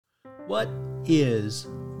What is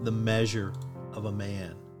the measure of a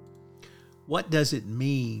man? What does it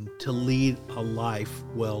mean to lead a life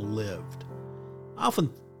well lived? I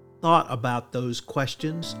often thought about those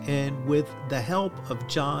questions, and with the help of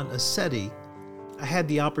John Assetti, I had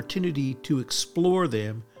the opportunity to explore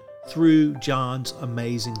them through John's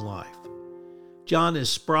amazing life. John is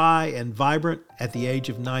spry and vibrant at the age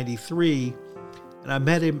of 93, and I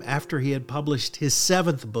met him after he had published his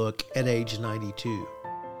 7th book at age 92.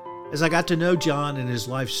 As I got to know John and his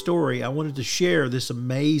life story, I wanted to share this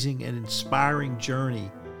amazing and inspiring journey,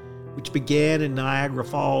 which began in Niagara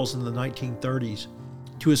Falls in the 1930s,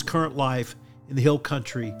 to his current life in the hill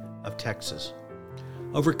country of Texas.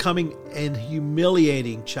 Overcoming an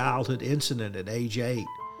humiliating childhood incident at age 8,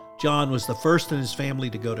 John was the first in his family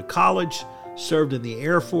to go to college, served in the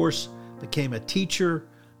Air Force, became a teacher,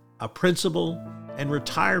 a principal, and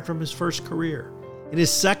retired from his first career. In his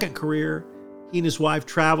second career, he and his wife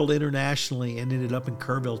traveled internationally and ended up in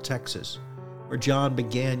Kerrville, Texas, where John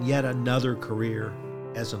began yet another career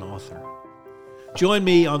as an author. Join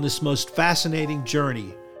me on this most fascinating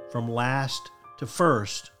journey from last to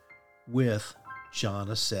first with John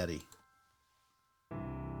Assetti.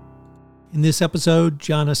 In this episode,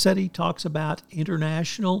 John Assetti talks about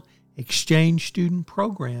international exchange student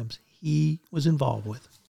programs he was involved with.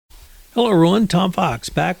 Hello, everyone. Tom Fox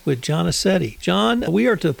back with John Assetti. John, we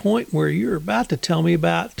are to the point where you're about to tell me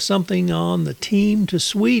about something on the team to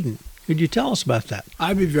Sweden. Could you tell us about that?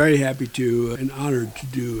 I'd be very happy to and honored to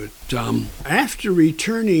do it. After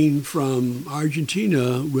returning from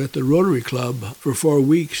Argentina with the Rotary Club for 4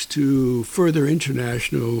 weeks to further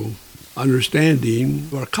international understanding,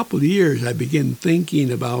 for a couple of years I began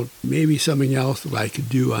thinking about maybe something else that I could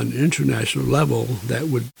do on an international level that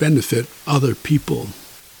would benefit other people.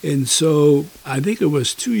 And so I think it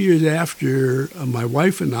was 2 years after my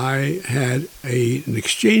wife and I had an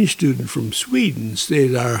exchange student from Sweden stay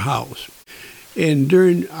at our house. And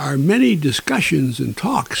during our many discussions and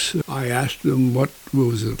talks, I asked them what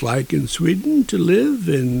was it like in Sweden to live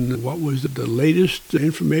and what was the latest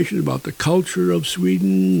information about the culture of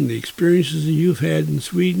Sweden, the experiences that you've had in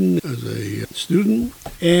Sweden as a student.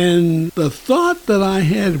 And the thought that I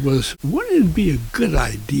had was, wouldn't it be a good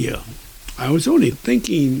idea? I was only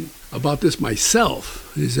thinking about this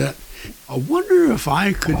myself, is that I wonder if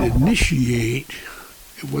I could initiate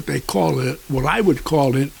what I would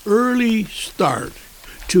call an early start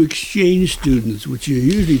to exchange students, which are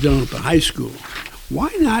usually done at the high school. Why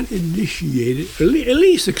not initiate it, at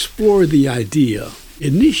least explore the idea,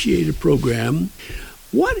 initiate a program?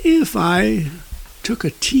 What if I took a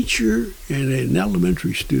teacher and an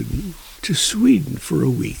elementary student to Sweden for a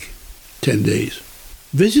week, 10 days?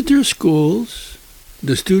 Visit their schools,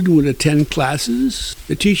 the student would attend classes,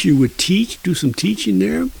 the teacher would teach, do some teaching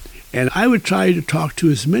there, and I would try to talk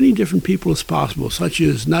to as many different people as possible, such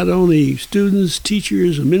as not only students,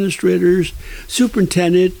 teachers, administrators,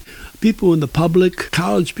 superintendent, people in the public,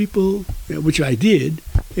 college people, which I did,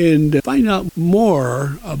 and find out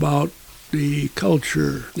more about the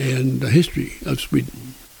culture and the history of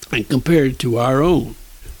Sweden and compare it to our own.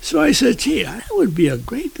 So I said, gee, that would be a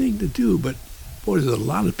great thing to do, but boy, there's a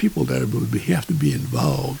lot of people that would have to be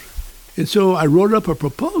involved. And so I wrote up a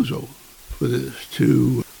proposal for this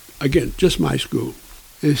to, again, just my school,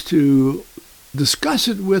 is to discuss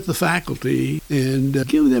it with the faculty and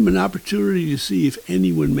give them an opportunity to see if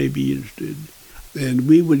anyone may be interested. And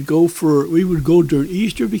we would go during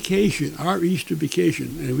Easter vacation, our Easter vacation,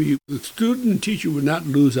 and the student and teacher would not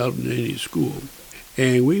lose out in any school.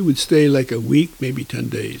 And we would stay like a week, maybe 10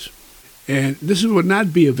 days. And this would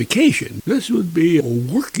not be a vacation. This would be a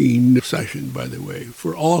working session, by the way,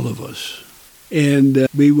 for all of us. And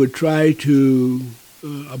we would try to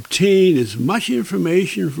obtain as much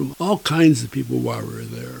information from all kinds of people while we were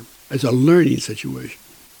there as a learning situation.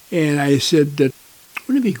 And I said that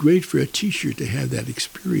wouldn't it be great for a teacher to have that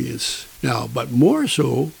experience now? But more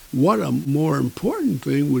so, what a more important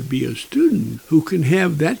thing would be a student who can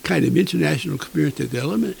have that kind of international experience at the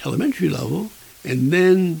elementary level. And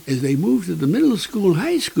then as they move to the middle school and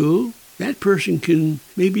high school, that person can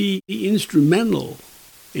maybe be instrumental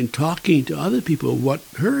in talking to other people what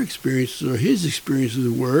her experiences or his experiences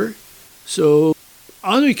were. So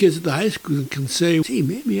other kids at the high school can say, hey,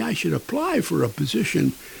 maybe I should apply for a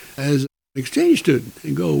position as an exchange student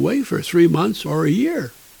and go away for 3 months or a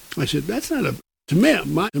year. I said, that's not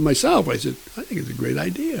to myself, I said, I think it's a great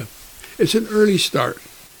idea. It's an early start.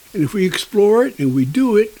 And if we explore it and we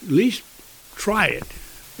do it, at least try it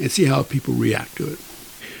and see how people react to it.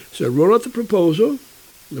 So I wrote out the proposal.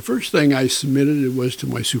 The first thing I submitted was to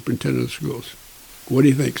my superintendent of schools. What do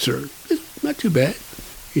you think, sir? It's not too bad.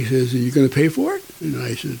 He says, are you going to pay for it? And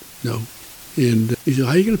I said, no. And he said,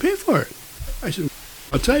 how are you going to pay for it? I said,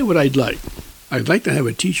 I'll tell you what I'd like. I'd like to have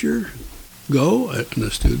a teacher go and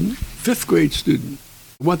a student, 5th grade student.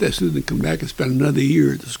 I want that student to come back and spend another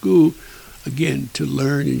year at the school, again, to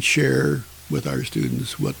learn and share with our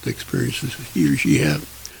students what the experiences he or she had.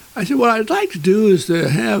 I said, what I'd like to do is to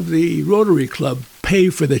have the Rotary Club pay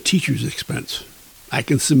for the teacher's expense. I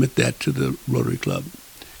can submit that to the Rotary Club.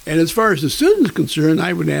 And as far as the student's concerned,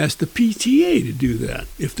 I would ask the PTA to do that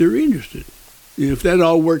if they're interested. And if that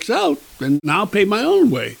all works out, then I'll pay my own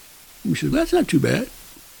way. He said, that's not too bad.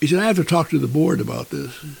 He said, I have to talk to the board about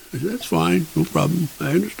this. I said, that's fine, no problem.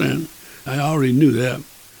 I understand. I already knew that.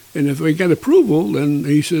 And if we get approval, then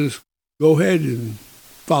he says, go ahead and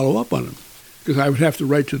follow up on it. Because I would have to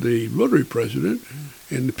write to the Rotary president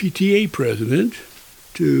and the PTA president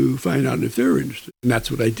to find out if they're interested. And that's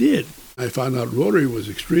what I did. I found out Rotary was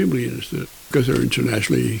extremely interested because they're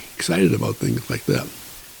internationally excited about things like that.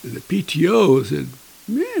 And the PTO said,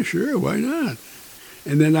 yeah, sure, why not?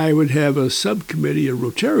 And then I would have a subcommittee of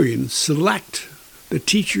Rotarians select the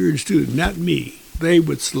teacher and student, not me. They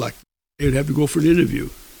would select. They would have to go for an interview.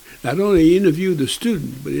 Not only interview the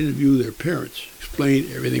student, but interview their parents,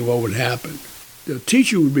 explain everything what would happen. The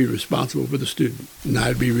teacher would be responsible for the student, and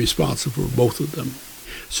I'd be responsible for both of them.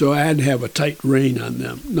 So I had to have a tight rein on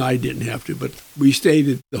them. No, I didn't have to, but we stayed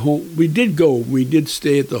at the home. We did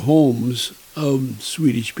stay at the homes of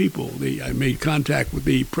Swedish people. I made contact with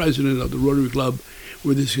the president of the Rotary Club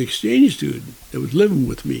where this exchange student that was living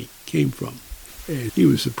with me came from. And he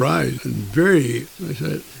was surprised and very, I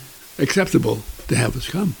said, acceptable to have us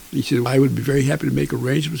come. He said, I would be very happy to make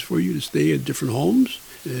arrangements for you to stay at different homes,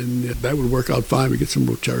 and that would work out fine. We get some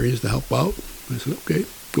Rotarians to help out. I said, okay,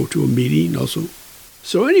 go to a meeting also.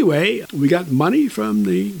 So anyway, we got money from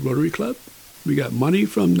the Rotary Club. We got money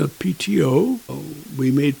from the PTO. We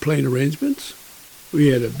made plane arrangements. We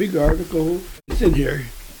had a big article, it's in here,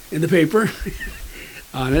 in the paper,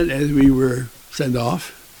 on it as we were sent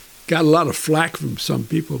off. Got a lot of flack from some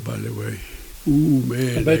people, by the way. Ooh,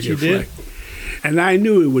 man. I bet you did. And I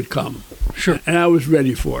knew it would come. Sure. And I was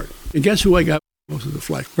ready for it. And guess who I got most of the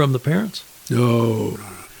flack from? From the parents? No.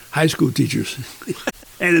 High school teachers.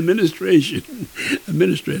 And administrators.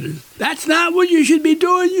 That's not what you should be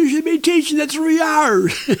doing. You should be teaching the 3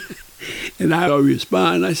 hours. And I would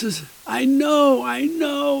respond. I says, I know,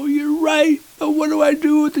 you're right. But what do I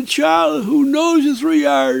do with the child who knows the 3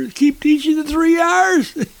 hours? Keep teaching the 3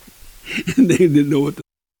 hours? And they didn't know what to do.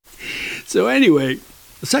 So anyway,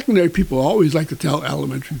 the secondary people always like to tell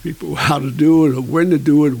elementary people how to do it, or when to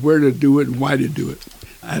do it, where to do it, and why to do it.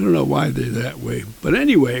 I don't know why they're that way. But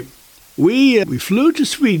anyway, we flew to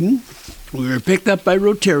Sweden. We were picked up by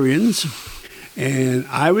Rotarians, and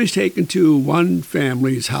I was taken to one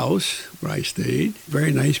family's house where I stayed.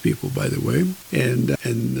 Very nice people, by the way. And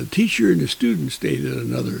the teacher and the student stayed at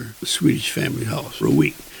another Swedish family house for a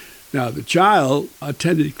week. Now, the child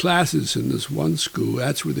attended classes in this one school.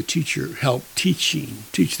 That's where the teacher helped teach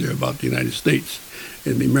there about the United States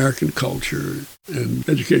and the American culture and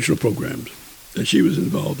educational programs that she was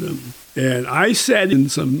involved in. And I sat in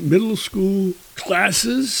some middle school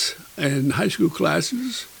classes and high school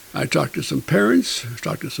classes. I talked to some parents,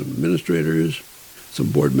 talked to some administrators,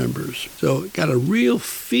 some board members. So got a real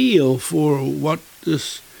feel for what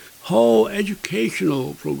this whole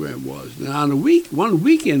educational program was. Now, on one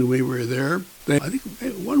weekend we were there, I think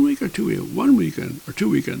 1 week or 2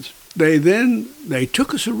 weekends. They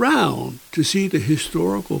took us around to see the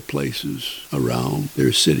historical places around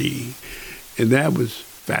their city, and that was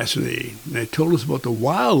fascinating. And they told us about the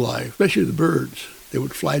wildlife, especially the birds. They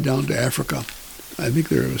would fly down to Africa. I think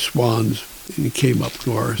there were swans, and they came up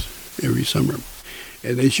north every summer.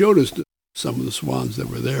 And they showed us some of the swans that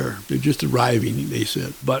were there. They're just arriving, they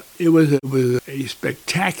said. But it was a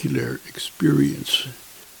spectacular experience,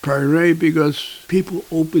 primarily because people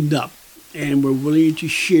opened up and were willing to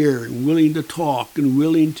share and willing to talk and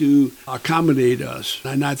willing to accommodate us.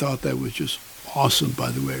 And I thought that was just awesome,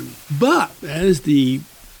 by the way. But as the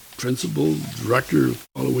principal, director,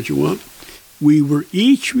 call it what you want, we were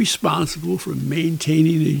each responsible for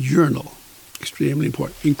maintaining a journal. Extremely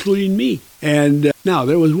important, including me. And now,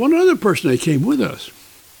 there was one other person that came with us,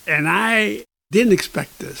 and I didn't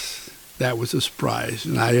expect this. That was a surprise,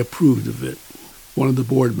 and I approved of it. One of the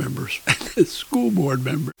board members, the school board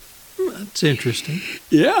member. That's interesting.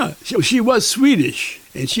 Yeah. She was Swedish,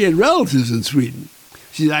 and she had relatives in Sweden.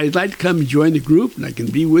 She said, I'd like to come and join the group, and I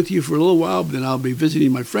can be with you for a little while, but then I'll be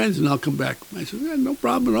visiting my friends, and I'll come back. I said, yeah, no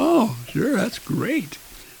problem at all. Sure, that's great.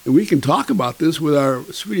 And we can talk about this with our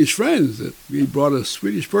Swedish friends, that we brought a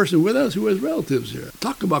Swedish person with us who has relatives here.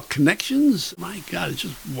 Talk about connections. My God, it's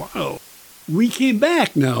just wow. we came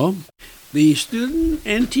back now. The student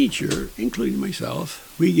and teacher, including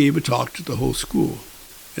myself, we gave a talk to the whole school,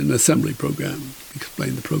 an assembly program,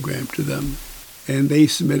 explained the program to them. And they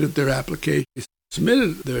submitted their application,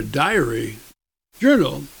 submitted their diary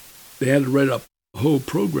journal. They had to write up the whole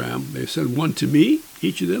program. They sent one to me,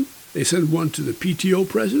 each of them. They sent one to the PTO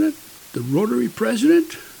president, the Rotary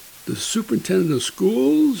president, the superintendent of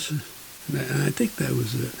schools, and I think that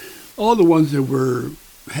was it. All the ones that were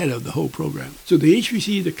head of the whole program. So they each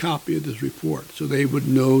received a copy of this report so they would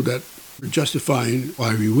know that we're justifying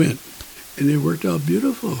why we went. And it worked out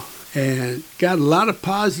beautiful. And got a lot of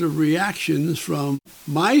positive reactions from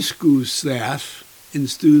my school staff and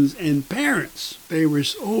students and parents. They were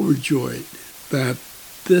overjoyed that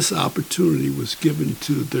this opportunity was given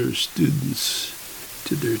to their students,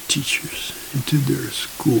 to their teachers, and to their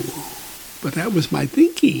school. But that was my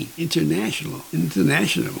thinking, international.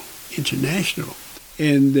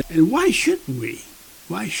 And why shouldn't we?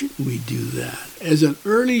 Why shouldn't we do that as an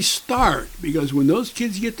early start? Because when those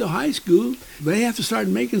kids get to high school, they have to start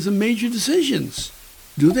making some major decisions.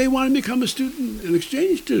 Do they want to become a student, an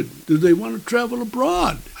exchange student? Do they want to travel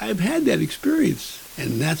abroad? I've had that experience,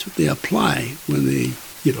 and that's what they apply when they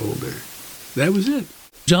get older. That was it.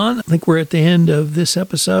 John, I think we're at the end of this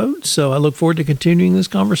episode, so I look forward to continuing this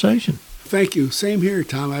conversation. Thank you. Same here,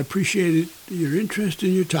 Tom. I appreciate your interest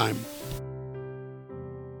and your time.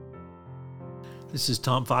 This is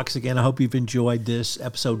Tom Fox again. I hope you've enjoyed this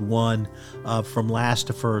episode 1 of From Last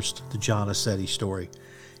to First, the John Assetti story.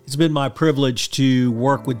 It's been my privilege to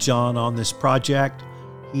work with John on this project.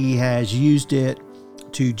 He has used it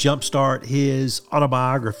to jumpstart his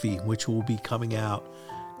autobiography, which will be coming out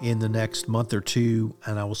in the next month or two,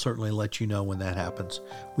 and I will certainly let you know when that happens.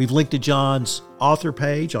 We've linked to John's author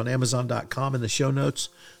page on Amazon.com in the show notes,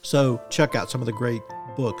 so check out some of the great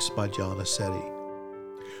books by John Assetti.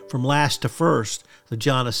 From Last to First, the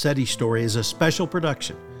John Assetti story is a special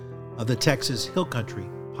production of the Texas Hill Country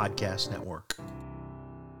Podcast Network.